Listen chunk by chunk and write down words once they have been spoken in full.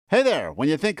Hey there, when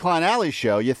you think Klein Alley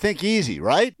Show, you think easy,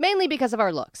 right? Mainly because of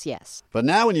our looks, yes. But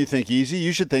now when you think easy,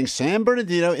 you should think San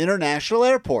Bernardino International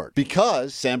Airport.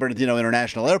 Because San Bernardino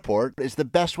International Airport is the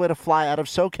best way to fly out of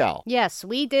SoCal. Yes,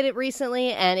 we did it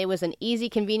recently, and it was an easy,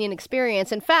 convenient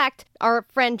experience. In fact, our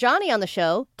friend Johnny on the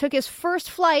show took his first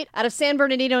flight out of San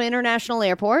Bernardino International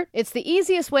Airport. It's the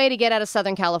easiest way to get out of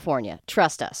Southern California.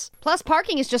 Trust us. Plus,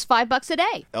 parking is just $5 a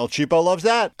day. El Cheapo loves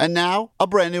that. And now, a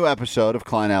brand new episode of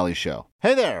Klein Alley Show.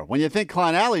 Hey there, when you think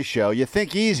Klein Alley Show, you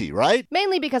think easy, right?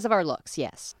 Mainly because of our looks,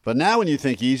 yes. But now when you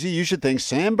think easy, you should think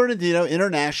San Bernardino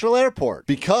International Airport.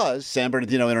 Because San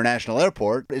Bernardino International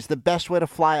Airport is the best way to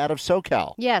fly out of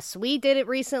SoCal. Yes, we did it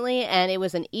recently, and it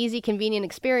was an easy, convenient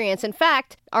experience. In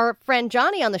fact, our friend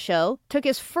Johnny on the show took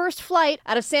his first flight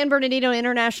out of San Bernardino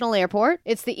International Airport.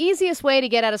 It's the easiest way to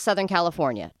get out of Southern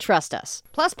California. Trust us.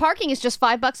 Plus, parking is just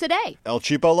 $5 a day. El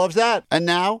Cheapo loves that. And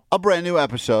now, a brand new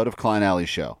episode of Klein Alley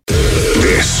Show.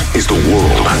 This is the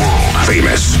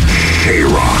world-famous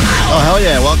K-Rock. Oh, hell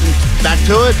yeah. Welcome back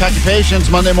to it. Pack your patience.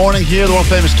 Monday morning here, the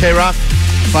world-famous K-Rock,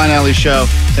 Klein Alley Show.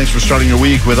 Thanks for starting your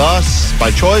week with us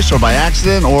by choice or by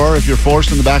accident, or if you're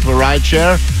forced in the back of a ride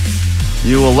share,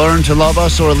 you will learn to love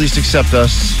us or at least accept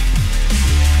us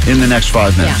in the next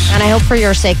 5 minutes. Yeah, and I hope for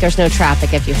your sake there's no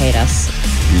traffic if you hate us.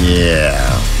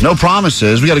 Yeah. No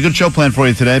promises. We got a good show planned for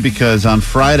you today because on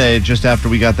Friday, just after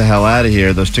we got the hell out of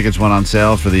here, those tickets went on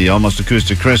sale for the Almost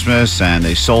Acoustic Christmas, and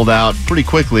they sold out pretty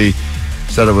quickly.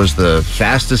 Said it was the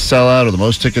fastest sellout or the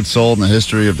most tickets sold in the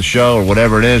history of the show or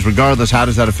whatever it is. Regardless, how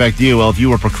does that affect you? Well, if you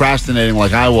were procrastinating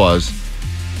like I was,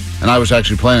 and I was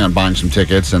actually planning on buying some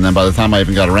tickets, and then by the time I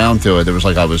even got around to it, there was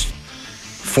like I was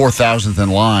 4,000th in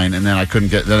line, and then I couldn't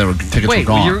get. Then tickets were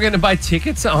gone. Wait, you were going to buy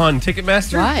tickets on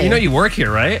Ticketmaster? Why? You know you work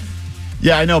here, right?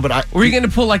 Yeah, I know, but Were you going to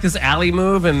pull like this alley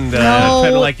move and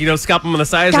try to scalp them on the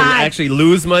sides and actually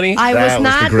lose money? That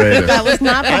was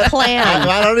not the plan.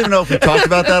 I don't even know if we talked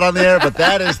about that on the air, but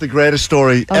that is the greatest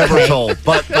story ever told.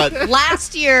 But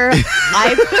Last year,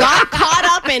 I got caught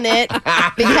up in it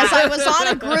because I was on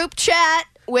a group chat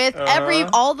with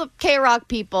all the K-Rock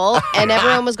people, and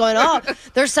everyone was going, oh,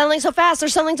 they're selling so fast,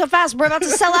 we're about to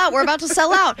sell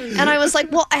out, and I was like,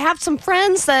 well, I have some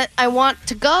friends that I want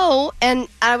to go, and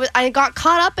I got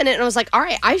caught up in it, and I was like, all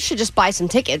right, I should just buy some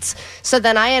tickets. So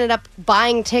then I ended up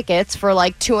buying tickets for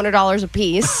like $200 a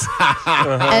piece,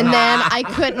 and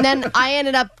then I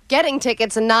ended up getting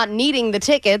tickets and not needing the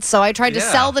tickets, so I tried to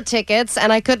sell the tickets,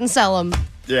 and I couldn't sell them.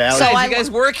 yeah, So you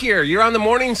guys work here. You're on the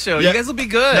morning show. Yeah. You guys will be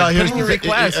good. No, Put in your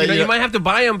request. You might have to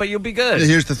buy them, but you'll be good.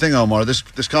 Here's the thing, Omar.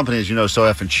 This company, as you know, is so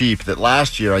effing cheap that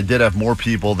last year I did have more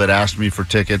people that asked me for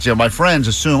tickets. You know, my friends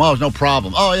assume, oh, it's no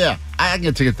problem. Oh, yeah, I can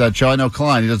get tickets to that show. I know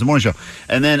Klein. He does the morning show.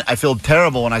 And then I feel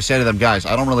terrible when I say to them, guys,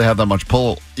 I don't really have that much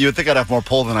pull. You would think I'd have more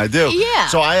pull than I do. Yeah.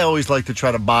 So I always like to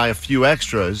try to buy a few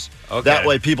extras. Okay. That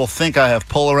way people think I have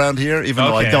pull around here, even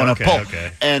though I don't have pull.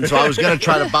 Okay. And so I was going to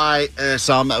try to buy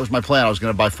some. That was my plan. I was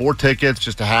going to buy 4 tickets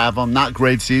just to have them. Not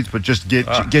great seats, but just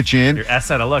get you in. You're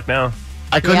ass out of luck now.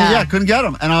 I couldn't get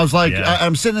them. And I was like,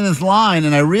 I'm sitting in this line,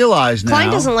 and I realized now.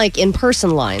 Klein doesn't like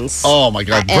in-person lines. Oh, my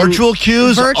God. Virtual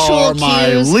queues are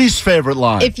my least favorite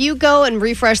line. If you go and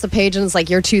refresh the page and it's like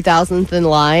your 2000th in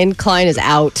line, Klein is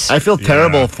out. I feel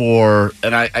terrible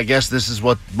and I guess this is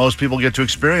what most people get to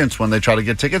experience when they try to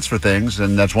get tickets for things,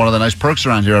 and that's one of the nice perks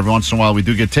around here. Every once in a while we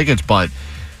do get tickets, but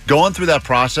going through that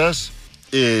process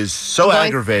is so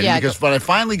aggravating because when I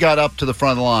finally got up to the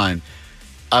front of the line,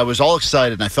 I was all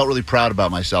excited and I felt really proud about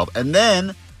myself. And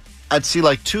then I'd see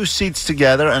like 2 seats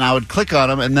together and I would click on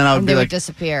them and then I would be like,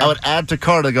 disappear. I would add to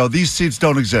cart. I go, these seats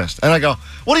don't exist. And I go,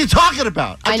 what are you talking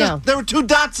about? I know. There were 2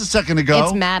 dots a second ago.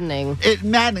 It's maddening.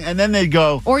 Maddening. And then they'd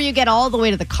go. Or you get all the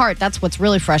way to the cart. That's what's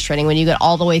really frustrating when you get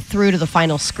all the way through to the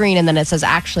final screen and then it says,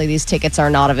 actually, these tickets are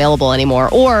not available anymore.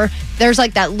 Or there's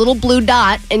like that little blue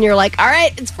dot and you're like, all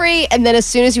right, it's free. And then as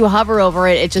soon as you hover over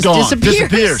it, it just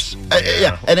disappears.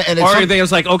 Yeah. And or they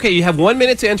was like, okay, you have 1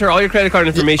 minute to enter all your credit card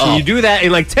information. You do that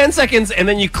in like 10 seconds and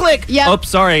then you click. Yeah. Oops,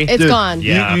 sorry. It's gone.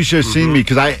 Yeah. You should have seen me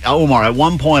because Omar, at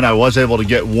one point I was able to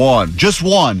get just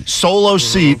one solo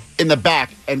seat in the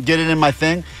back and get it in my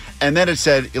thing. And then it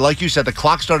said, like you said, the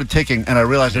clock started ticking, and I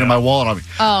realized it in my wallet.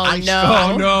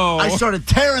 I started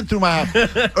tearing through my house.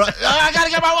 I got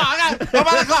to get my wallet. I'm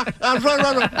on the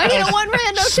clock. I need a 1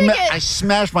 rando ticket. I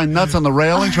smashed my nuts on the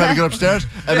railing trying to get upstairs.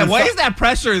 And why is that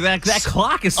pressure? That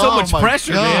clock is so much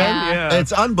pressure, man. Yeah.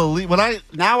 It's unbelievable.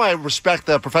 Now I respect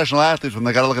the professional athletes when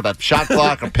they got to look at that shot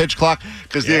clock or pitch clock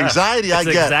because the anxiety I get.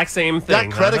 It's the exact same thing.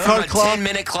 That credit card clock.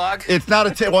 10-minute clock?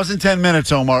 It wasn't 10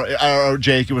 minutes, Omar or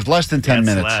Jake. It was less than 10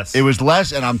 minutes. Less. less. It was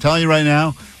less, and I'm telling you right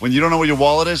now, when you don't know where your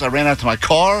wallet is, I ran out to my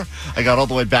car. I got all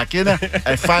the way back in it.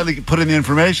 I finally put in the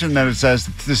information, and then it says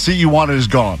the seat you wanted is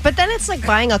gone. But then it's like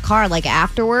buying a car. Like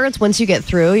afterwards, once you get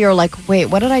through, you're like, wait,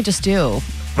 what did I just do?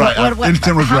 Right,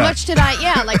 instant regret. How much did I?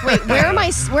 Yeah, like wait, where are my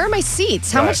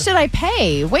seats? How much did I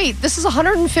pay? Wait, this is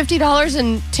 $150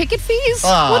 in ticket fees.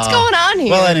 What's going on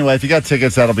here? Well, anyway, if you got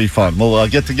tickets, that'll be fun. We'll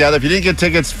get together. If you didn't get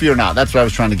tickets, fear not. That's what I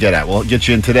was trying to get at. We'll get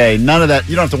you in today. None of that.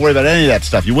 You don't have to worry about any of that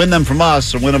stuff. You win them from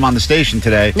us or win them on the station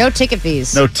today. No ticket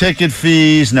fees. No ticket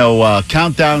fees. No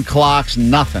countdown clocks.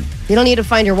 Nothing. You don't need to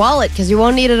find your wallet because you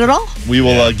won't need it at all. We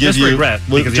will give just you regret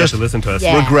because you have to listen to us.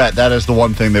 Yeah. Regret. That is the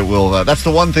one thing that will. That's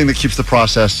the one thing that keeps the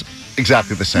process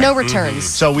exactly the same. No returns.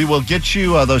 So we will get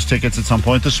you those tickets at some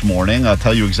point this morning. I'll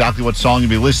tell you exactly what song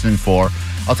you'll be listening for.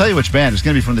 I'll tell you which band. It's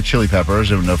going to be from the Chili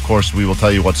Peppers. And, of course, we will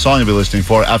tell you what song you'll be listening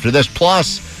for after this.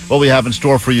 Plus, what we have in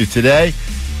store for you today.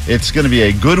 It's going to be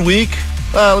a good week.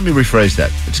 Let me rephrase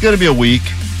that. It's going to be a week.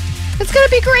 It's going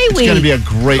to be a great week. It's going to be a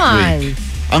great week.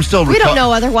 I'm still we don't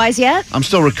know otherwise yet. I'm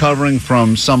still recovering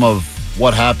from some of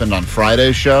what happened on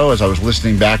Friday's show as I was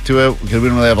listening back to it, because we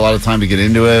didn't really have a lot of time to get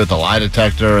into it with the lie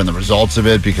detector and the results of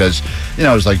it, because, it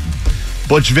was like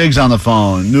Butch Vig's on the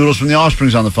phone, Noodles from the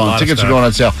Offspring's on the phone, tickets are going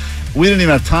on sale. We didn't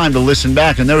even have time to listen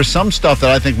back, and there was some stuff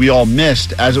that I think we all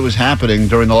missed as it was happening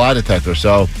during the lie detector,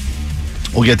 so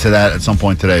we'll get to that at some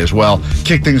point today as well.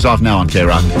 Kick things off now on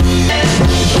K-Rock.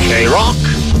 K-Rock.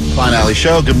 Fine Alley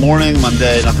Show. Good morning.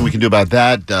 Monday. Nothing we can do about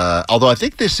that. Although I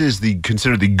think this is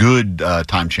considered the good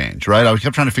time change, right? I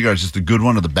kept trying to figure out, is this the good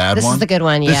one or the bad one? This is the good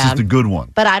one, yeah. This is the good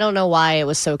one. But I don't know why it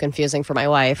was so confusing for my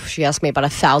wife. She asked me about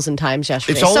 1,000 times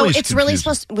yesterday. It's always it's really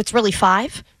it's really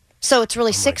 5? So it's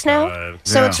really 6 now?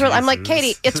 So it's really, I'm like,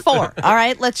 Katie, it's 4. All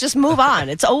right, let's just move on.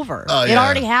 It's over. It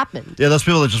already happened. Yeah, those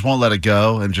people that just won't let it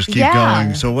go and just keep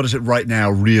going. So what is it right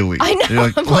now, really? I know. You're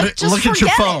like, look at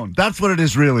your phone. That's what it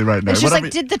is really right now. And she's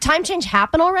like, did the time change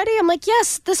happen already? I'm like,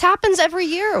 yes, this happens every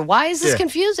year. Why is this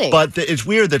confusing? But it's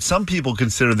weird that some people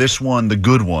consider this one the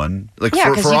good one. Like,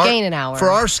 because you gain an hour. For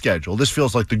our schedule, this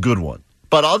feels like the good one.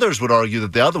 But others would argue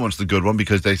that the other one's the good one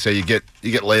because they say you get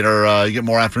later, you get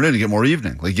more afternoon, you get more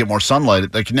evening, like you get more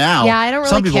sunlight. Like now, yeah, I don't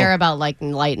really care about like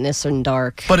lightness and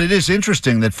dark. But it is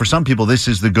interesting that for some people this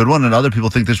is the good one, and other people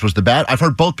think this was the bad. I've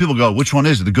heard both people go, "Which one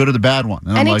is it, the good or the bad one?"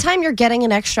 And anytime you're getting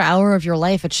an extra hour of your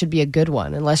life, it should be a good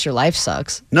one, unless your life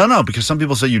sucks. No, because some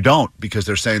people say you don't, because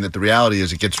they're saying that the reality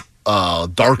is it gets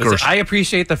darker. I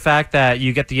appreciate the fact that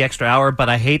you get the extra hour, but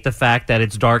I hate the fact that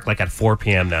it's dark like at 4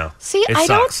 p.m. now. See, I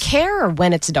don't care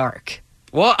when it's dark.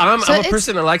 Well, I'm a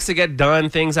person that likes to get done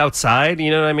things outside.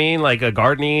 You know what I mean, like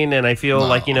gardening, and I feel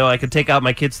like I could take out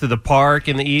my kids to the park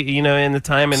in the in the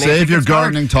time. And save your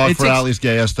gardening talk for Allie's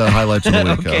gayest highlights of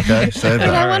the week. Okay, save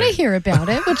that. I want to hear about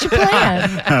it. What's your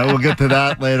plan? We'll get to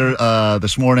that later.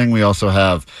 This morning we also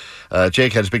have.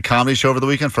 Jake had his big comedy show over the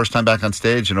weekend. First time back on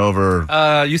stage and over.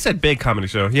 You said big comedy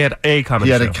show. He had a comedy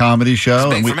show. He had a comedy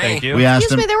show. And thank you. We asked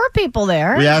him. There were people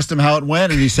there. We asked him how it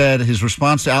went, and he said his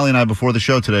response to Allie and I before the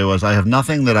show today was, "I have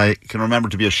nothing that I can remember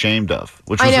to be ashamed of."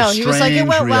 Which was I know. A he was like, "It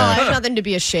went well. I reaction. have nothing to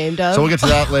be ashamed of." So we'll get to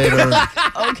that later.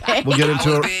 Okay. We'll get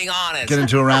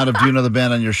into a round of Do You Know the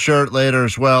Band on Your Shirt later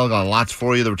as well. Got lots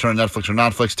for you. The return of Netflix or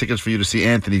Netflix tickets for you to see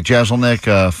Anthony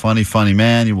Jeselnik, funny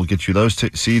man. You will get you those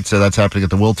seats. That's happening at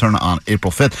the Wiltern on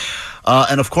April 5th.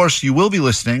 And, of course, you will be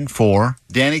listening for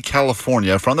Danny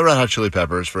California from the Red Hot Chili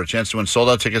Peppers for a chance to win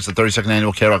sold-out tickets to the 32nd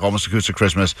Annual K-Rock Almost Acoustic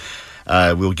Christmas.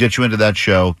 We'll get you into that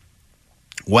show.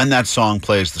 When that song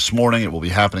plays this morning, it will be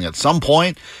happening at some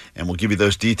point, and we'll give you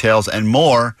those details and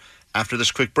more after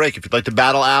this quick break. If you'd like to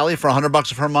battle Allie for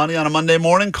 $100 of her money on a Monday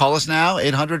morning, call us now,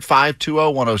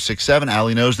 800-520-1067.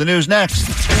 Allie knows the news next.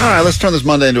 All right, let's turn this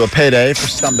Monday into a payday for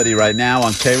somebody right now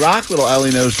on K-Rock. Little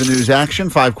Allie knows the news action.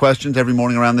 5 questions every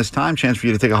morning around this time. Chance for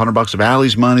you to take $100 of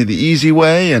Allie's money the easy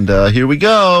way, and here we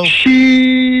go.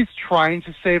 She's trying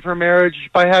to save her marriage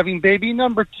by having baby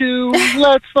number 2.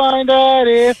 Let's find out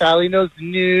if Allie knows the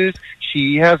news.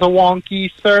 She has a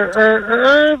wonky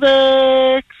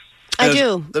cervix. I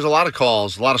do. There's a lot of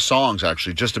calls, a lot of songs,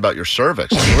 actually, just about your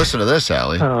cervix. Listen to this,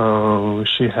 Allie. Oh,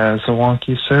 she has a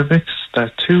wonky cervix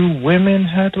that 2 women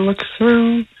had to look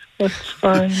through. Let's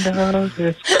find out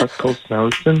if Cuckold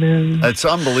knows the news. It's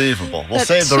unbelievable. We'll that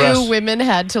save the rest. 2 women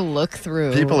had to look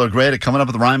through. People are great at coming up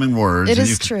with rhyming words. It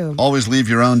is true. Always leave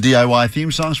your own DIY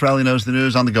theme songs for Allie Knows the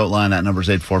News on the GOAT line. That number is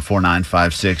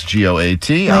 844-956-GOAT.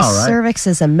 My All right. cervix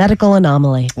is a medical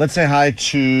anomaly. Let's say hi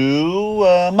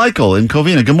to Michael in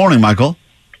Covina. Good morning, Michael.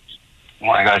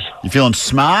 Morning, guys. You feeling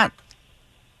smart?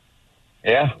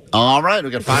 Yeah. All right,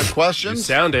 we got 5 questions. You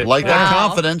sound it. Like that Wow.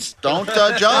 confidence. Don't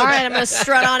judge. All right, I'm going to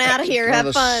strut on out of here. One Have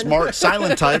of the fun. smart,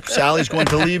 silent type. Sally's going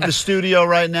to leave the studio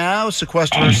right now,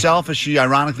 sequester herself as she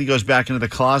ironically goes back into the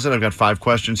closet. I've got 5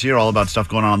 questions here, all about stuff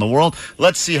going on in the world.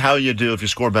 Let's see how you do. If you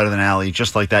score better than Allie,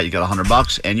 just like that, you got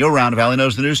 $100. And your round of Allie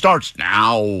Knows the News starts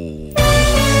now.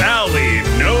 Allie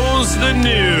knows the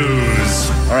news.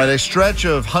 All right, a stretch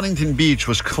of Huntington Beach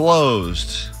was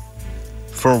closed.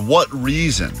 For what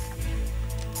reason?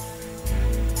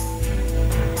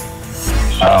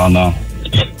 I don't know.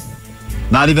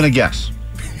 Not even a guess.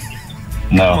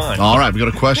 No. Come on. All right, we go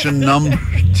to question number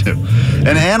 2.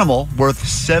 An animal worth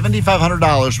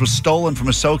 $7,500 was stolen from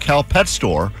a SoCal pet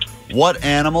store. What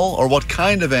animal or what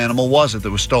kind of animal was it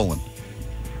that was stolen?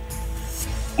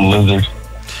 Lizard.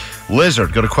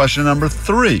 Lizard. Go to question number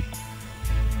 3.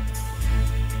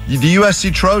 The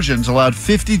USC Trojans allowed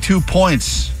 52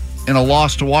 points in a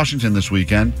loss to Washington this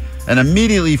weekend and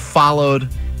immediately fired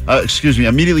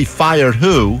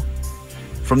who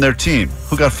from their team?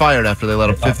 Who got fired after they let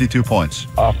up 52 points?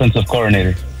 Offensive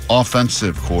coordinator.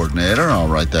 Offensive coordinator. I'll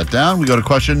write that down. We go to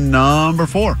question number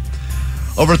 4.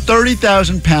 Over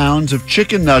 30,000 pounds of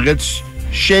chicken nuggets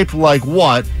shaped like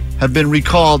what have been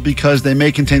recalled because they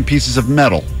may contain pieces of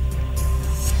metal?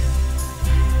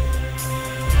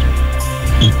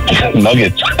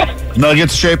 Nuggets.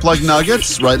 Nuggets shaped like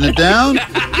nuggets. Writing it down.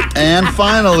 And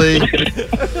finally,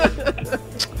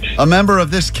 a member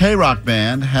of this K-Rock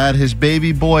band had his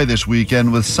baby boy this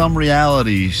weekend with some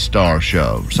reality show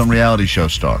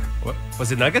star. What?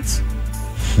 Was it Nuggets?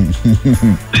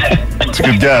 It's a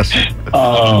good guess.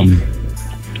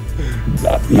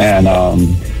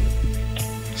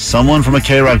 Someone from a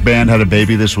K-Rock band had a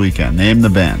baby this weekend. Name the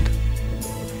band.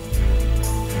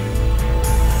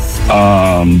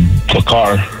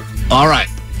 Bakar. All right.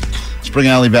 Let's bring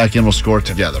Allie back in. We'll score it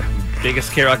together.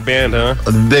 Biggest K-Rock band, huh?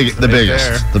 The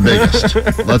biggest.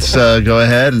 Let's go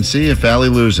ahead and see if Allie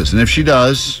loses. And if she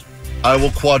does, I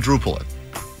will quadruple it.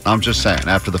 I'm just saying,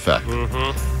 after the fact.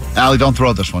 Mm-hmm. Allie, don't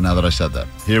throw this one now that I said that.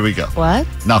 Here we go. What?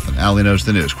 Nothing. Allie knows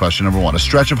the news. Question number 1. A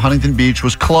stretch of Huntington Beach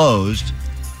was closed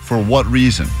for what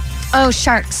reason? Oh,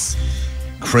 sharks.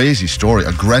 Crazy story.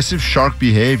 Aggressive shark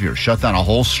behavior shut down a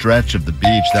whole stretch of the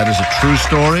beach. That is a true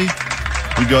story.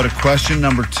 We go to question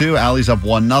number 2. Allie's up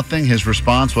 1-0. His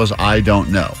response was, I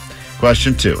don't know.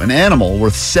 Question 2. An animal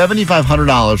worth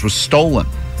 $7,500 was stolen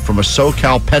from a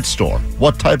SoCal pet store.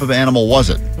 What type of animal was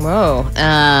it? Whoa.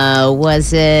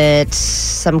 Was it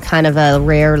some kind of a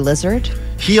rare lizard?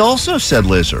 He also said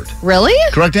lizard. Really?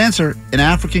 Correct answer, an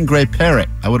African gray parrot.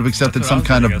 I would have accepted some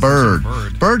kind of bird.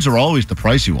 Birds are always the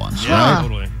pricey ones, right?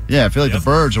 Totally. Yeah, I feel like the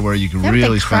birds are where you can They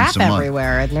really spend crap some money.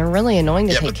 everywhere, and they're really annoying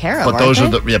to take care of. But those are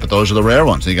the rare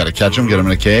ones. You got to catch them, get them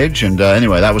in a cage, and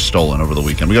anyway, that was stolen over the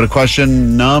weekend. We go to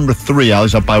question number 3.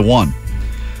 Allie's up by 1.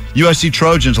 USC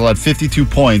Trojans allowed 52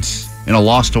 points in a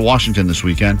loss to Washington this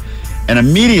weekend, and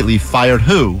immediately fired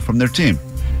who from their team?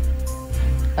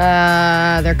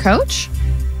 Their coach?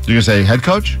 You're gonna say head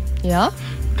coach? Yeah.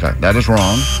 Okay, that is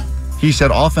wrong. He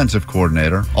said offensive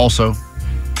coordinator. Also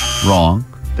wrong.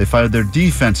 They fired their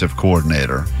defensive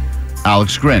coordinator,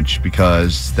 Alex Grinch,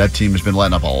 because that team has been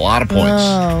letting up a lot of points.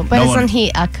 Oh, but isn't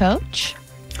he a coach?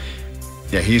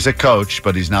 Yeah, he's a coach,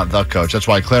 but he's not the coach. That's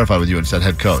why I clarified with you and said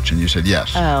head coach, and you said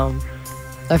yes. Oh,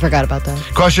 I forgot about that.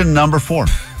 Question number 4.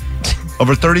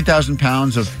 Over 30,000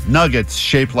 pounds of nuggets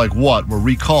shaped like what were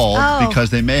recalled because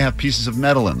they may have pieces of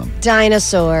metal in them?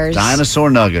 Dinosaurs.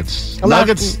 Dinosaur nuggets. My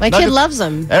kid loves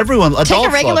them. Everyone, adults Take a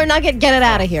regular love them. nugget, get it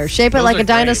out of here. Shape it like a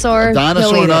dinosaur.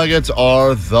 Dinosaur he'll eat nuggets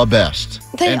are the best.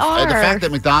 They and are. The fact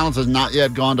that McDonald's has not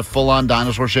yet gone to full-on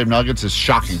dinosaur-shaped nuggets is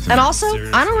shocking to me. And also,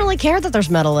 I don't really care that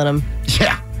there's metal in them.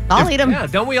 Yeah. I'll eat them. Yeah,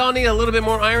 don't we all need a little bit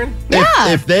more iron?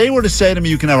 If they were to say to me,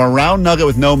 you can have a round nugget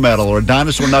with no metal or a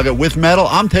dinosaur nugget with metal,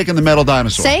 I'm taking the metal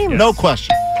dinosaur. Same. No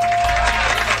question.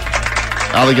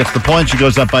 Allie gets the point. She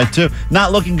goes up by 2.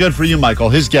 Not looking good for you, Michael.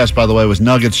 His guess, by the way, was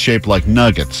nuggets shaped like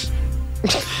nuggets.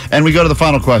 And we go to the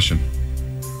final question.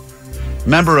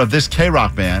 Member of this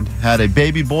K-Rock band had a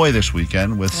baby boy this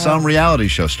weekend with some reality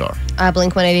show star.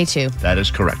 Blink-182. That is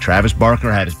correct. Travis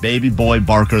Barker had his baby boy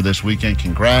Barker this weekend.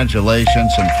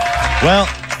 Congratulations. And, well,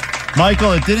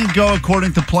 Michael, it didn't go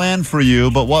according to plan for you,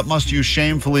 but what must you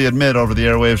shamefully admit over the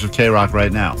airwaves of K-Rock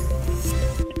right now?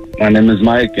 My name is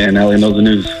Mike, and Allie knows the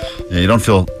news. Yeah, you don't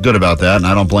feel good about that, and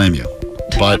I don't blame you.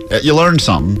 But you learned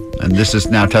something, and this is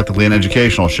now technically an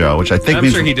educational show, which I think I'm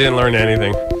means... sure he didn't learn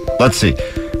anything. Let's see.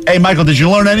 Hey, Michael, did you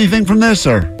learn anything from this,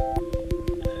 or?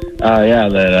 Yeah,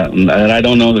 that I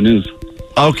don't know the news.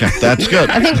 Okay, that's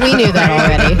good. I think we knew that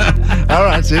already. All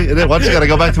right, see, once you got to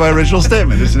go back to my original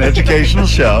statement. It's an educational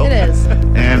show. It is.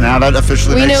 And now that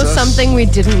officially We makes know us something we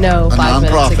didn't know a 5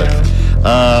 minutes ago.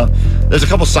 nonprofit. There's a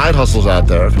couple side hustles out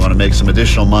there if you want to make some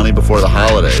additional money before the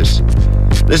holidays.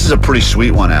 This is a pretty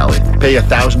sweet one, Allie. Pay you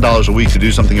 $1,000 a week to do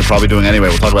something you're probably doing anyway.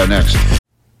 We'll talk about it next.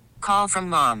 Call from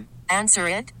mom. Answer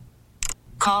it.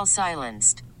 Call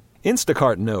silenced.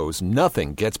 Instacart knows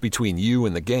nothing gets between you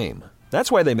and the game. That's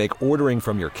why they make ordering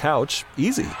from your couch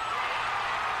easy.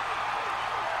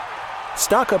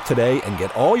 Stock up today and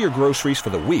get all your groceries for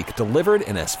the week delivered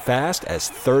in as fast as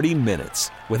 30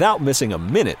 minutes without missing a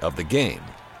minute of the game.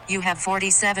 You have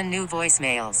 47 new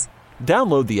voicemails.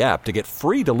 Download the app to get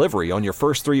free delivery on your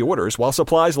first 3 orders while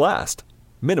supplies last.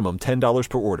 Minimum $10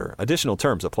 per order. Additional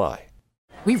terms apply.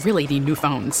 We really need new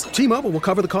phones. T-Mobile will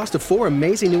cover the cost of 4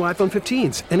 amazing new iPhone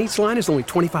 15s, and each line is only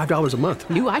 $25 a month.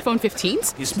 New iPhone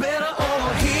 15s? It's better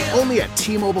over here. Only at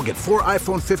T-Mobile, get 4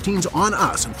 iPhone 15s on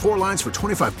us and 4 lines for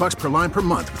 $25 per line per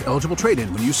month with eligible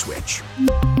trade-in when you switch.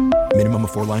 Minimum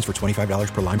of 4 lines for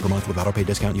 $25 per line per month with autopay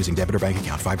discount using debit or bank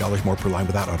account. $5 more per line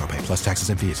without autopay, plus taxes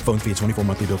and fees. Phone fee at 24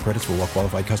 monthly bill credits for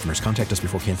well-qualified customers. Contact us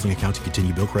before canceling account to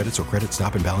continue bill credits or credit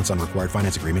stop and balance on required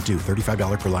finance agreement due.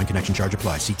 $35 per line connection charge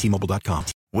applies. See T-Mobile.com.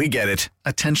 We get it.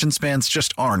 Attention spans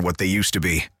just aren't what they used to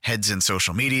be. Heads in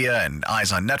social media and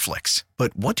eyes on Netflix.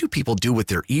 But what do people do with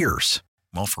their ears?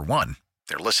 Well, for one,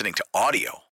 they're listening to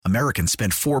audio. Americans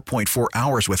spend 4.4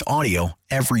 hours with audio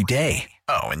every day.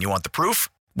 Oh, and you want the proof?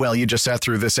 Well, you just sat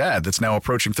through this ad that's now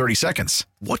approaching 30 seconds.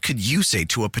 What could you say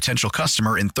to a potential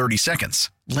customer in 30 seconds?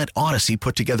 Let Odyssey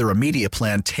put together a media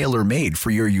plan tailor-made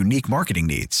for your unique marketing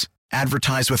needs.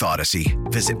 Advertise with Odyssey.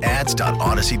 Visit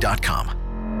ads.odyssey.com.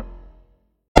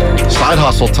 Side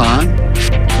hustle time.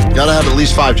 Gotta have at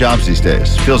least 5 jobs these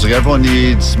days. Feels like everyone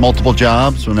needs multiple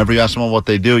jobs. Whenever you ask someone what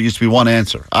they do, it used to be one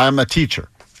answer. I'm a teacher.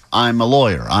 I'm a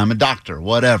lawyer. I'm a doctor.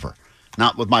 Whatever.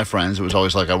 Not with my friends. It was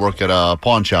always like I work at a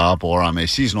pawn shop or I'm a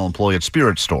seasonal employee at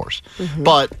spirit stores. Mm-hmm.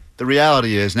 But the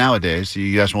reality is nowadays,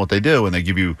 you ask them what they do and they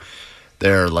give you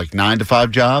their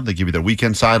 9-to-5 job. They give you their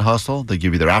weekend side hustle. They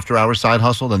give you their after-hours side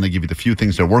hustle. Then they give you the few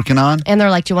things they're working on. And they're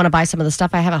like, do you want to buy some of the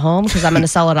stuff I have at home? Because I'm going to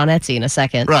sell it on Etsy in a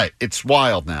second. Right. It's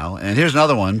wild now. And here's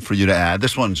another one for you to add.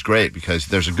 This one's great because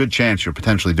there's a good chance you're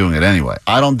potentially doing it anyway.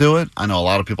 I don't do it. I know a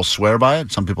lot of people swear by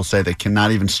it. Some people say they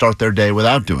cannot even start their day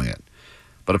without doing it.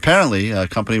 But apparently, a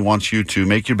company wants you to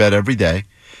make your bed every day.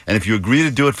 And if you agree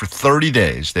to do it for 30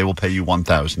 days, they will pay you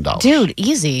 $1,000. Dude,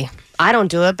 easy. I don't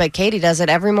do it, but Katie does it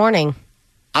every morning.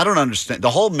 I don't understand. The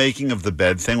whole making of the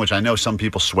bed thing, which I know some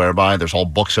people swear by, there's whole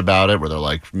books about it where they're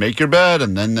like, make your bed,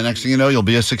 and then the next thing you know, you'll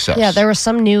be a success. Yeah, there was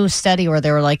some new study where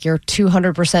they were like, you're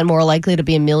 200% more likely to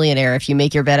be a millionaire if you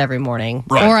make your bed every morning.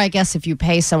 Right. Or I guess if you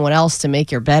pay someone else to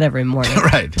make your bed every morning.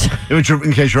 Right.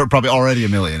 In case you're probably already a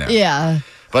millionaire. Yeah.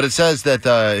 But it says that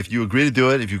if you agree to do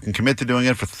it, if you can commit to doing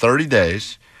it for 30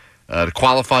 days, to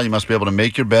qualify, you must be able to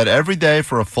make your bed every day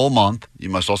for a full month. You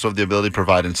must also have the ability to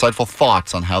provide insightful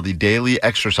thoughts on how the daily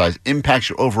exercise impacts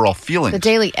your overall feelings. The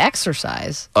daily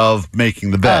exercise? Of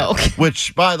making the bed. Oh, okay.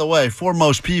 Which, by the way, for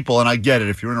most people, and I get it,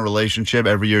 if you're in a relationship,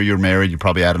 every year you're married, you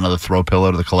probably add another throw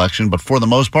pillow to the collection. But for the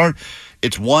most part,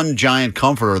 it's one giant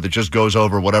comforter that just goes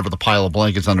over whatever the pile of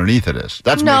blankets underneath it is.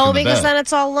 That's no, making the because bed. then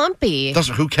it's all lumpy.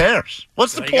 Who cares?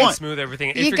 What's the You gotta point? smooth everything.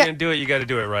 If you're going to do it, you got to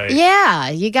do it right. Yeah,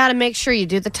 you got to make sure you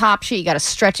do the top sheet. You got to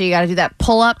stretch it. You got to do that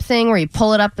pull-up thing where you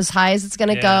pull it up as high as it's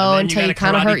going to go until you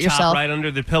kind of hurt yourself. Right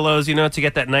under the pillows, to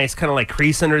get that nice kind of like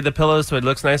crease under the pillows so it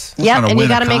looks nice. Yep, and you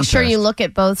got to make sure you look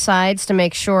at both sides to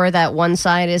make sure that one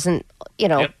side isn't,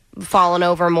 falling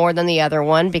over more than the other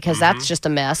one because that's just a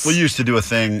mess. We used to do a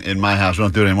thing in my house. We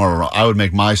don't do it anymore. Where I would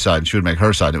make my side and she would make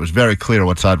her side. It was very clear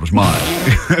what side was mine.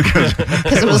 Because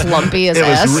it was lumpy as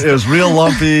ass. It was real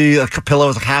lumpy. A pillow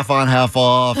was half on, half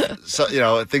off.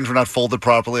 So, things were not folded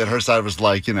properly. And her side was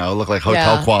like, looked like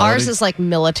hotel quality. Ours is like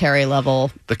military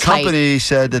level. The company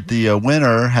said that the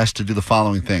winner has to do the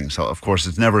following things. So, of course,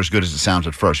 it's never as good as it sounds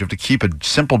at first. You have to keep a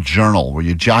simple journal where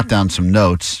you jot down some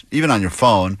notes, even on your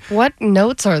phone. What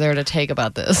notes are there to take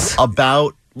about this?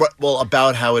 About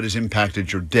how it has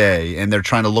impacted your day. And they're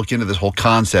trying to look into this whole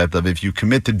concept of if you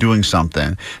commit to doing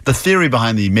something. The theory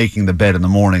behind the making the bed in the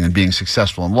morning and being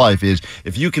successful in life is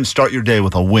if you can start your day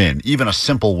with a win, even a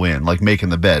simple win like making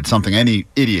the bed, something any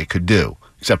idiot could do,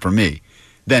 except for me,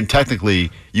 then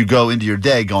technically you go into your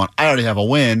day going, I already have a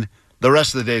win. The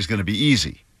rest of the day is going to be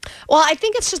easy. Well, I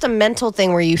think it's just a mental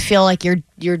thing where you feel like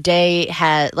your day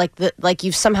has like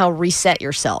you've somehow reset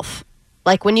yourself.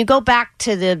 Like when you go back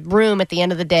to the room at the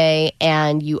end of the day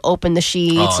and you open the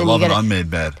sheets I and love you get an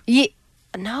unmade bed.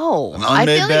 No. An I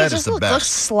unmade feel like bed it is just the looks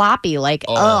best. sloppy. Like,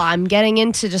 I'm getting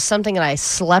into just something that I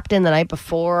slept in the night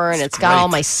before, and it's got all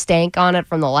my stank on it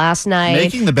from the last night.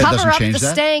 Making the bed Cover doesn't up change the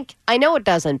that? stank. I know it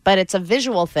doesn't, but it's a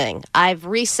visual thing. I've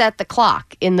reset the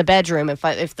clock in the bedroom.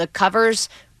 If the covers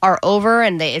are over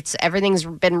and everything's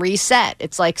been reset,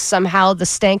 it's like somehow the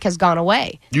stank has gone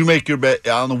away. You make your bed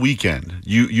on the weekend.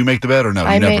 You make the bed or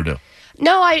no? You never do.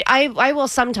 No, I will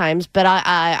sometimes, but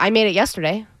I made it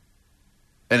yesterday.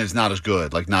 And it's not as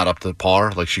good, like not up to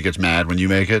par. Like she gets mad when you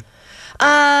make it.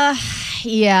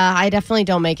 Yeah, I definitely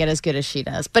don't make it as good as she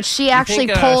does. But she actually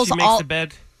pulls she makes the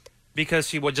bed because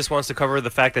she just wants to cover the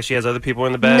fact that she has other people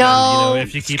in the bed. No. And,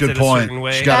 if she keeps Good it point. a certain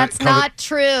way. That's not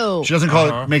true. She doesn't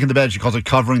call it making the bed. She calls it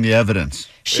covering the evidence.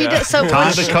 She does. So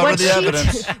Time to cover the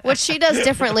evidence. What she does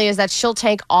differently is that she'll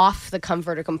take off the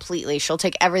comforter completely. She'll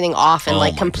take everything off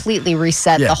and completely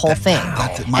reset the whole thing.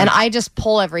 And I just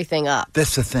pull everything up.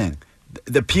 That's the thing.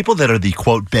 The people that are the,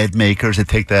 quote, bed makers that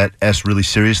take that S really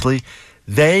seriously,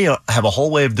 they have a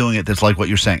whole way of doing it that's like what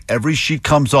you're saying. Every sheet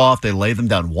comes off. They lay them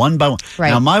down one by one. Right.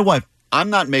 Now, my wife, I'm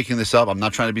not making this up. I'm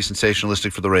not trying to be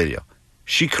sensationalistic for the radio.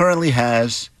 She currently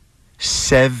has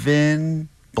 7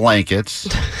 blankets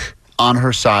on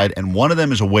her side, and one of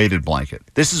them is a weighted blanket.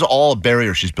 This is all a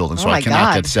barrier she's building, so I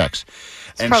cannot get sex.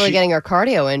 It's probably getting her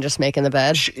cardio in just making the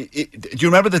bed. Do you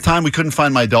remember the time we couldn't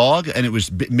find my dog and it was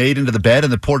made into the bed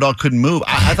and the poor dog couldn't move?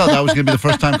 I thought that was going to be the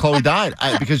first time Chloe died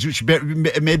because she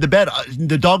made the bed.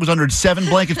 The dog was under 7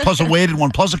 blankets plus a weighted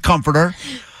one plus a comforter.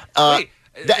 Wait,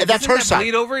 that's her side.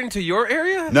 Bleed over into your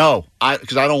area? No,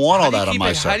 because I don't want all that on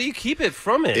my side. How do you keep it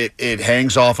from it? It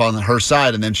hangs off on her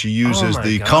side, and then she uses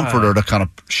the comforter to kind of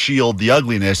shield the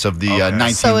ugliness of the 19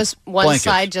 So is one blankets.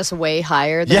 side just way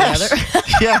higher than the other?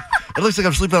 Yeah. It looks like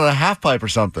I'm sleeping on a half pipe or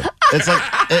something. It's like,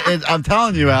 I'm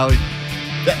telling you, Allie.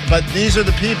 But these are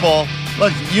the people.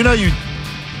 Look,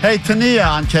 Hey, Tania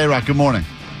on K-Rock. Good morning.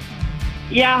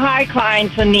 Yeah, hi, Klein,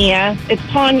 Tania. It's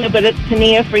Tanya, but it's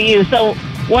Tania for you. So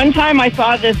one time I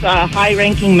saw this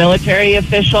high-ranking military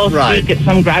official speak at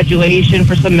some graduation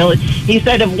for some military. He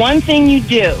said, if one thing you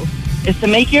do is to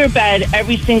make your bed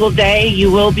every single day,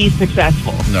 you will be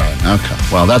successful. All right. Okay.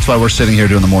 Well, that's why we're sitting here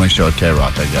doing the morning show at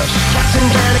K-Rock, I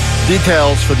guess.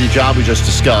 Details for the job we just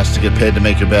discussed to get paid to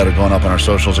make your bed are going up on our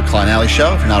socials at Klein Alley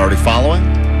Show, if you're not already following.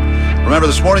 Remember,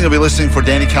 this morning you'll be listening for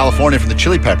Danny California from the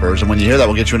Chili Peppers, and when you hear that,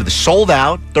 we'll get you into the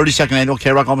sold-out 32nd annual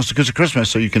K-Rock Almost Acoustic Christmas,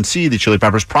 so you can see the Chili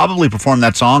Peppers probably perform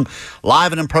that song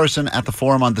live and in person at the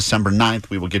Forum on December 9th.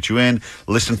 We will get you in,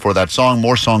 listen for that song,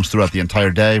 more songs throughout the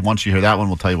entire day. Once you hear that one,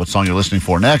 we'll tell you what song you're listening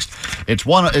for next. It's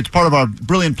part of our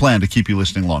brilliant plan to keep you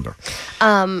listening longer.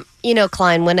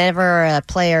 Klein, whenever a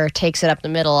player takes it up the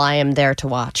middle, I am there to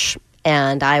watch.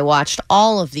 And I watched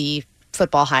all of the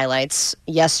football highlights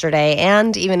yesterday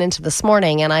and even into this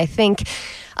morning. And I think,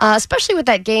 especially with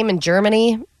that game in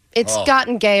Germany, it's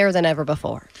gotten gayer than ever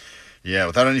before. Yeah,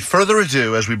 without any further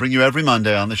ado, as we bring you every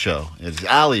Monday on the show, it's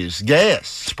Allie's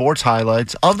gayest sports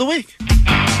highlights of the week.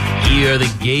 Here are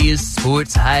the gayest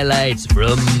sports highlights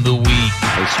from the week.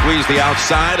 They squeeze the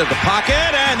outside of the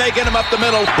pocket, and they get him up the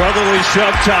middle. Brotherly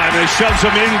shove time. They shoves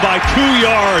him in by 2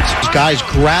 yards. Guys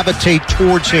gravitate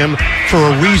towards him for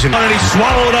a reason. And he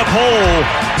swallowed up whole.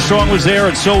 Strong was there,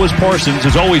 and so was Parsons.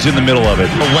 Is always in the middle of it.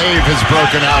 A wave has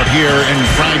broken out here in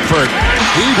Frankfurt.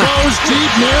 He goes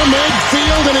deep near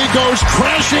midfield, and he goes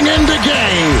crashing into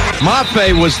Gay.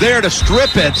 Mafe was there to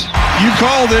strip it. You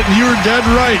called it, and you were dead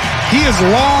right. He is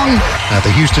long. At the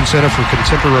Houston Center for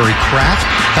Contemporary Craft.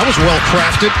 That was well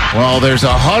crafted. Well, there's a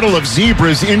huddle of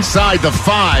zebras inside the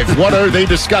 5. What are they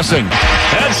discussing?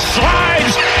 And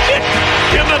slides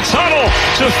in the tunnel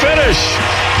to finish.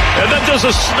 And then does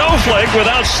a snowflake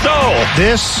without snow.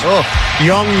 This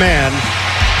young man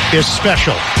is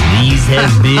special. These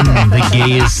have been the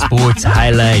gayest sports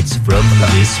highlights from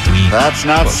this week. That's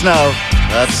not snow.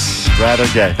 That's rather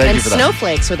gay. Thank you for that. And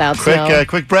snowflakes without snow.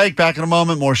 Quick break. Back in a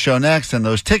moment. More show next. And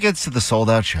those tickets to the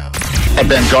sold-out show.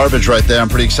 Ben Garbage right there. I'm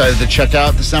pretty excited to check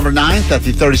out December 9th at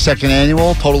the 32nd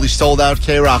annual totally sold-out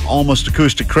K-Rock Almost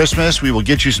Acoustic Christmas. We will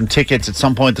get you some tickets at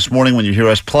some point this morning when you hear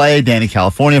us play Danny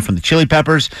California from the Chili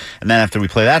Peppers. And then after we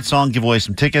play that song, give away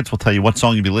some tickets. We'll tell you what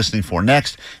song you'll be listening for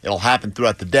next. It'll happen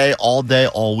throughout the day,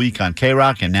 all week on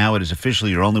K-Rock. And now it is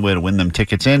officially your only way to win them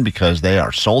tickets in because they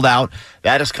are sold out.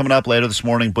 That is coming up later this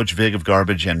morning. Butch Vig of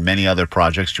Garbage and many other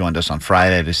projects joined us on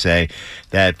Friday to say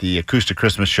that the Acoustic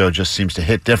Christmas show just seems to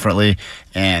hit differently.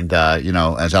 And,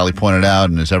 as Ali pointed out,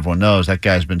 and as everyone knows, that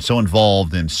guy's been so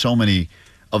involved in so many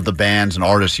of the bands and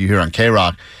artists you hear on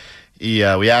K-Rock. We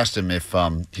asked him if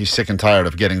he's sick and tired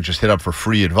of getting just hit up for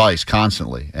free advice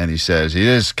constantly. And he says he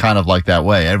is kind of like that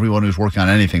way. Everyone who's working on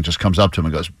anything just comes up to him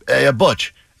and goes, hey,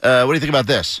 Butch, what do you think about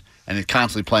this? And he's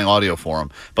constantly playing audio for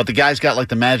him. But the guy's got like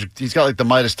the magic. He's got like the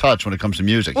Midas touch when it comes to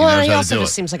music. Well, he knows he how also to do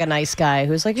just it. seems like a nice guy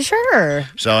who's like, sure.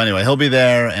 So anyway, he'll be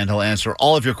there and he'll answer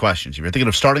all of your questions. If you're thinking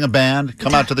of starting a band,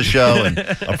 come out to the show and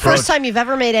approach. First time you've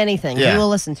ever made anything, he will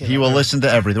listen to. He will listen to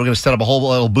everything. We're going to set up a whole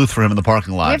little booth for him in the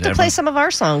parking lot. We have to play some of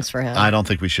our songs for him. I don't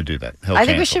think we should do that. He'll I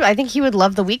think we cancel. should. I think he would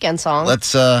love the Weekend song.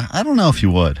 Let's. I don't know if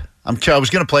you would. I was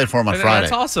going to play it for him on Friday.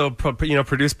 It's also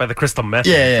produced by the Crystal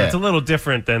Method. Yeah. So it's a little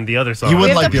different than the other songs. You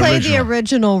wouldn't we have like to the play original. the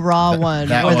original raw one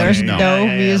that where one, there's no.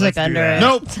 music under it.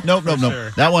 Nope. Sure.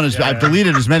 That one is. I've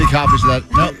deleted as many copies of that.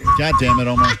 Nope. God damn it,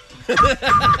 Omar.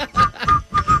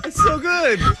 It's so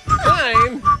good.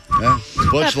 Fine. Yeah. That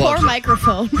Butch poor loves it.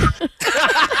 microphone.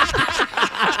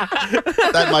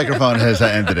 That microphone has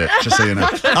ended it, just so you know.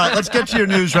 All right, let's get to your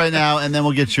news right now, and then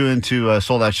we'll get you into a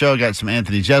sold-out show. Got some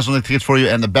Anthony Jeselnik tickets for you,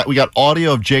 and we got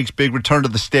audio of Jake's big return to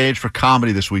the stage for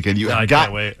comedy this weekend. I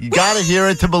can't wait. You got to hear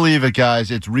it to believe it,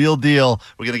 guys. It's real deal.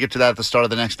 We're going to get to that at the start of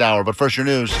the next hour, but first, your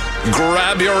news.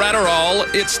 Grab your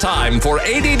Adderall. It's time for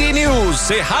ADD News.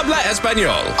 Se habla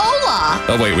español. Hola.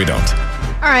 Oh, wait, we don't.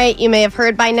 All right, you may have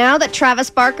heard by now that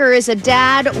Travis Barker is a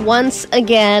dad once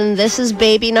again. This is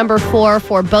baby number 4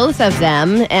 for both of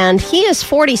them, and he is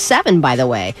 47, by the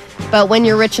way. But when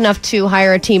you're rich enough to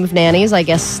hire a team of nannies, I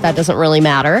guess that doesn't really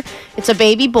matter. It's a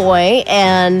baby boy,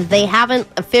 and they haven't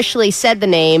officially said the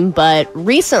name, but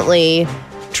recently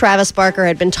Travis Barker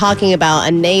had been talking about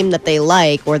a name that they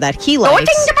like or that he likes.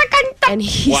 And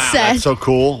he Wow, said, that's so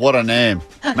cool. What a name.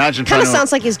 Imagine kind trying of to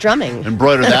sounds like he's drumming.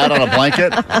 embroider that on a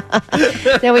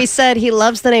blanket. No, he said he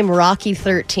loves the name Rocky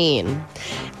 13.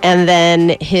 And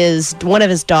then one of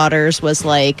his daughters was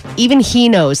like, even he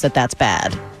knows that that's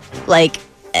bad. Like,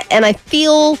 and I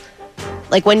feel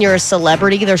like when you're a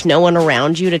celebrity, there's no one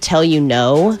around you to tell you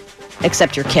no,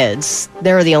 except your kids.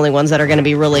 They're the only ones that are going to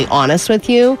be really honest with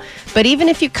you. But even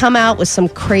if you come out with some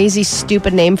crazy,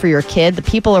 stupid name for your kid, the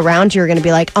people around you are going to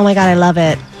be like, oh my God, I love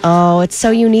it. Oh, it's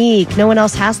so unique. No one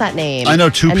else has that name. I know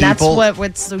two and people-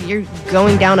 so you're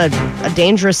going down a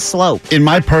dangerous slope. In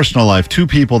my personal life, 2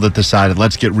 people that decided,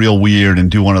 let's get real weird and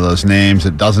do one of those names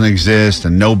that doesn't exist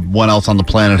and no one else on the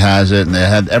planet has it. And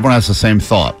everyone has the same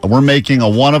thought. We're making a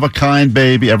one-of-a-kind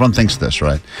baby. Everyone thinks this,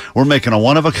 right? We're making a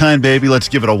one-of-a-kind baby. Let's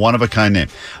give it a one-of-a-kind name.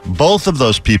 Both of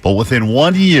those people, within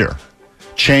 1 year,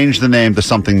 changed the name to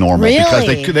something normal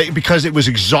because it was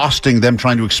exhausting them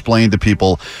trying to explain to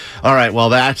people, all right, well,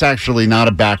 that's actually not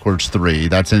a backwards 3,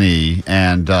 that's an E,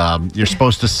 and you're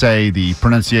supposed to say the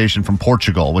pronunciation from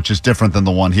Portugal, which is different than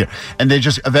the one here. And they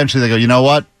just eventually they go, you know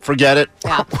what, forget it.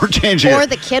 Yeah. We're changing it. Or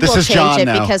the kid This will is change John it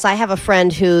now. because I have a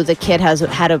friend who the kid has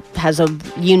a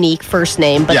unique first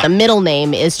name, but Yeah. the middle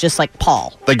name is just like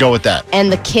Paul. They go with that.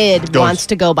 And the kid Goes- wants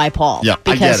to go by Paul. Yeah,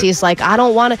 I because get it. he's like, I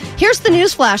don't want to. Here's the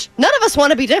newsflash. None of us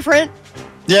want to be different.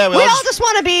 Yeah, We all just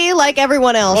want to be like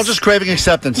everyone else. we're all just craving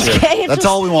acceptance here. Okay, That's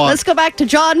all we want. Let's go back to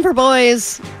John for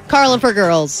boys, Carla for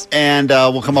girls. And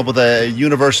we'll come up with a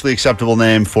universally acceptable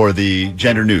name for the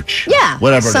gender nooch. Yeah.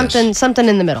 Whatever it is. Something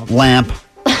in the middle. Lamp.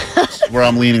 Where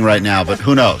I'm leaning right now, but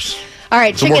who knows? All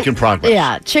right, It's a work in progress.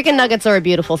 Yeah, chicken nuggets are a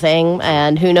beautiful thing,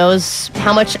 and who knows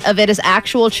how much of it is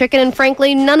actual chicken, and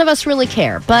frankly, none of us really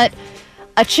care. But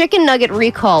a chicken nugget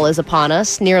recall is upon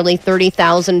us. Nearly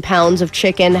 30,000 pounds of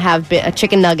chicken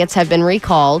nuggets have been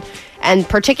recalled, and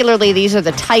particularly these are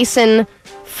the Tyson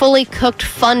fully cooked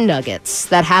fun nuggets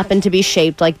that happen to be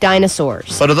shaped like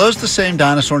dinosaurs. But are those the same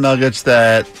dinosaur nuggets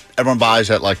that everyone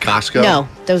buys at like Costco? No,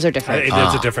 those are different. It's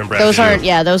a different brand.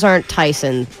 Those aren't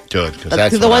Tyson. Good, because The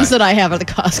that's ones that I have are the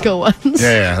Costco ones.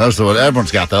 Yeah, those are what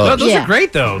everyone's got those. No, those Yeah. are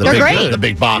great though. The They're big, great. The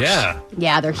big box. Yeah.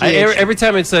 Yeah, they're huge. Every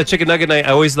time it's a chicken nugget night,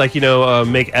 I always make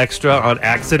extra on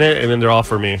accident, and then they're all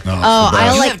for me.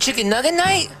 I like chicken nugget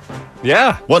night?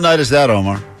 Yeah. What night is that,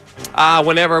 Omar?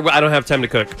 Whenever I don't have time to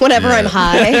cook. whenever I'm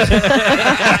high.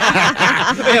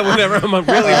 Yeah, whenever I'm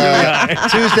really high.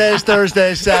 Tuesdays,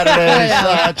 Thursdays,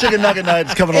 Saturdays. Chicken nugget night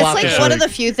is coming a It's lot like this one week. of the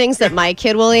few things that my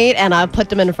kid will eat, and I'll put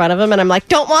them in front of him, and I'm like,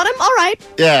 don't want him? All right.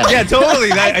 Yeah. Yeah,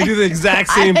 totally. I do the exact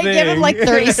same I thing. give him like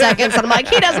 30 seconds, and I'm like,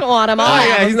 he doesn't want him. I'll have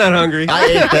yeah, him. he's not hungry.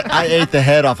 I ate the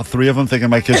head off of 3 of them thinking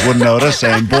my kids wouldn't notice,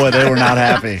 and boy, they were not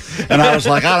happy. And I was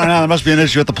like, I don't know, there must be an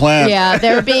issue with the plant. Yeah,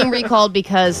 they're being recalled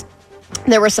because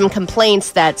there were some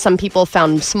complaints that some people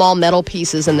found small metal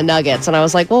pieces in the nuggets. And I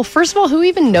was like, well, first of all, who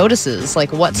even notices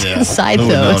like what's inside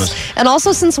those? And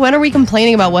also, since when are we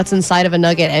complaining about what's inside of a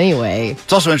nugget anyway?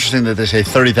 It's also interesting that they say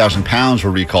 30,000 pounds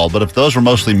were recalled, but if those were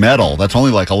mostly metal, that's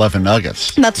only like 11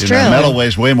 nuggets. That's true. Metal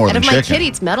weighs way more and than chicken. chicken. If my kid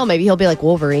eats metal, maybe he'll be like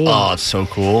Wolverine. Oh, it's so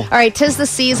cool. All right, 'tis the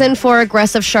season for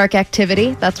aggressive shark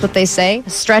activity. That's what they say. A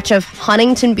stretch of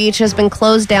Huntington Beach has been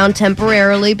closed down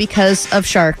temporarily because of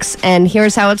sharks. And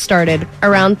here's how it started.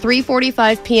 Around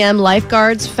 3:45 p.m.,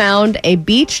 lifeguards found a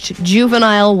beached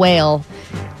juvenile whale.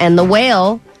 And the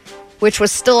whale, which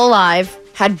was still alive,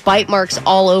 had bite marks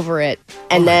all over it.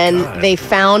 And they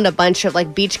found a bunch of,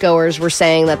 like, beachgoers were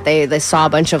saying that they saw a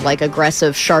bunch of, like,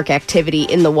 aggressive shark activity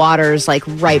in the waters, like,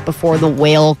 right before the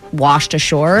whale washed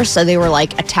ashore. So they were,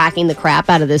 like, attacking the crap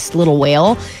out of this little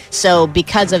whale. So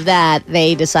because of that,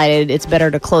 they decided it's better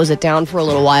to close it down for a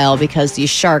little while because these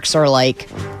sharks are, like,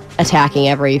 attacking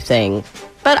everything.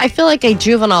 But I feel like a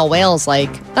juvenile whale's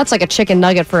that's like a chicken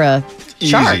nugget for a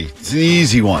shark. Easy. It's an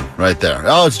easy one right there.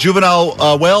 Oh, it's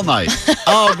juvenile whale night.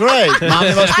 Oh, great.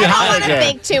 Mommy must be high I don't want to again.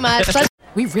 think too much.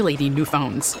 We really need new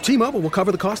phones. T-Mobile will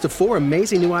cover the cost of 4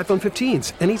 amazing new iPhone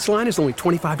 15s, and each line is only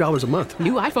 $25 a month.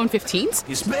 New iPhone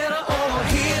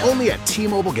 15s? Only at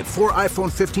T-Mobile, get 4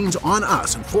 iPhone 15s on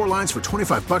us and 4 lines for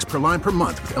 $25 per line per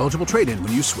month with eligible trade-in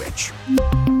when you switch.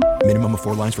 Minimum of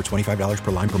 4 lines for $25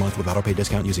 per line per month with auto-pay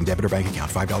discount using debit or bank account.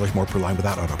 $5 more per line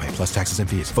without auto-pay, plus taxes and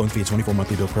fees. Phone fee at 24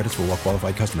 monthly bill credits for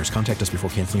well-qualified customers. Contact us before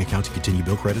canceling account to continue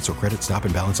bill credits or credit stop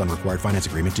and balance on required finance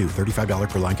agreement due. $35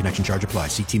 per line connection charge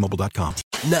applies. See T-Mobile.com.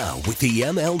 Now, with the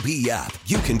MLB app,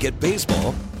 you can get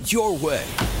baseball your way.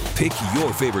 Pick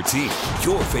your favorite team,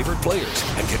 your favorite players,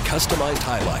 and get customized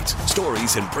highlights,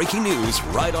 stories, and breaking news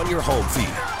right on your home feed.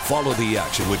 Follow the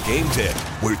action with Game 10,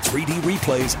 where 3D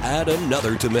replays add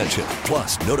another dimension.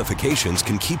 Plus, notifications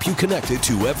can keep you connected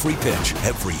to every pitch,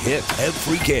 every hit,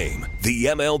 every game. The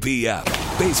MLB app.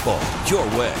 Baseball your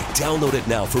way. Download it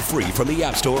now for free from the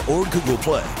App Store or Google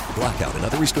Play. Blackout and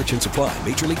other restrictions apply.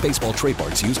 Major League Baseball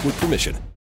trademarks used with permission.